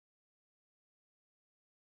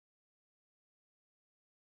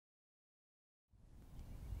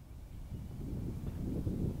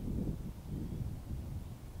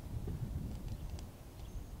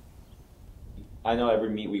I know every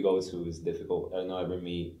meet we go to is difficult. I know every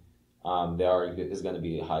meet is going to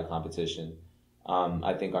be high competition.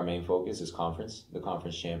 I think our main focus is the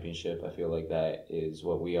conference championship. I feel like that is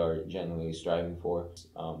what we are genuinely striving for.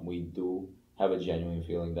 We do have a genuine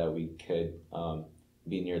feeling that we could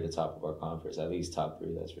be near the top of our conference, at least top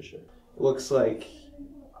three, that's for sure. It looks like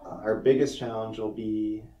our biggest challenge will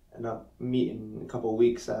be a meet in a couple of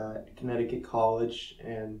weeks at Connecticut College,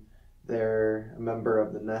 and they're a member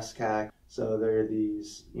of the NESCAC. So they're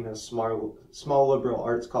these, small liberal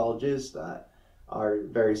arts colleges that are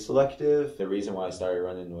very selective. The reason why I started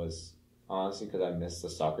running was honestly because I missed the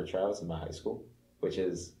soccer tryouts in my high school, which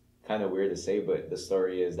is kind of weird to say, but the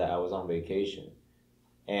story is that I was on vacation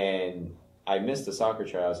and I missed the soccer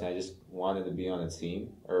tryouts and I just wanted to be on a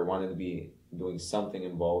team or wanted to be doing something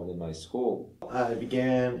involved in my school. I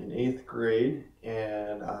began in 8th grade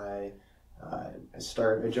and I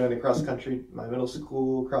joined my middle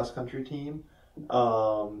school cross country team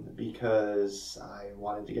because I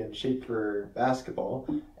wanted to get in shape for basketball,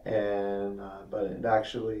 and but it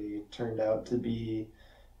actually turned out to be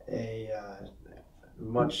a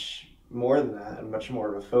much more than that and much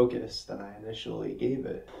more of a focus than I initially gave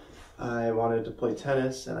it. I wanted to play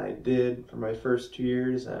tennis, and I did for my first 2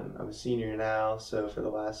 years, and I'm a senior now, so for the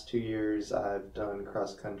last 2 years I've done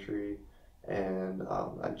cross country, and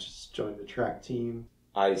I just joined the track team.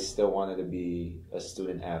 I still wanted to be a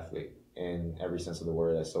student athlete in every sense of the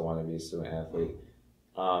word. I still wanted to be a student athlete.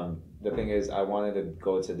 The thing is, I wanted to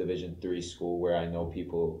go to Division III school where I know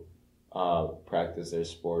people practice their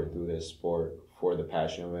sport, do their sport for the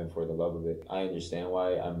passion of it and for the love of it. I understand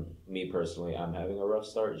why I'm having a rough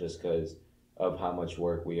start just because of how much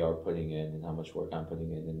work we are putting in and how much work I'm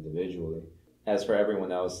putting in individually. As for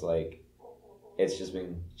everyone else, it's just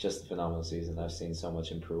been a phenomenal season. I've seen so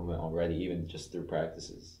much improvement already, even just through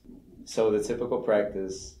practices. So the typical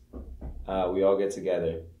practice, we all get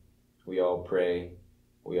together, we all pray,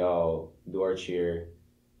 we all do our cheer,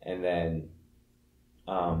 and then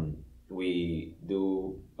we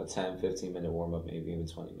do a 10, 15-minute warm-up, maybe even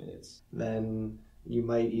 20 minutes. Then you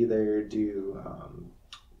might either do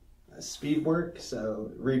speed work,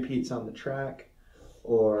 so repeats on the track,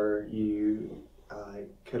 or you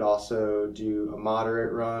could also do a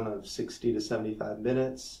moderate run of 60 to 75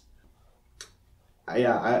 minutes.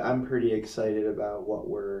 I'm pretty excited about what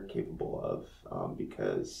we're capable of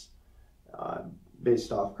because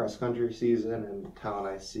based off cross-country season and the talent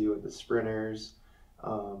I see with the sprinters,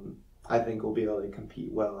 I think we'll be able to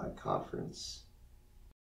compete well at conference.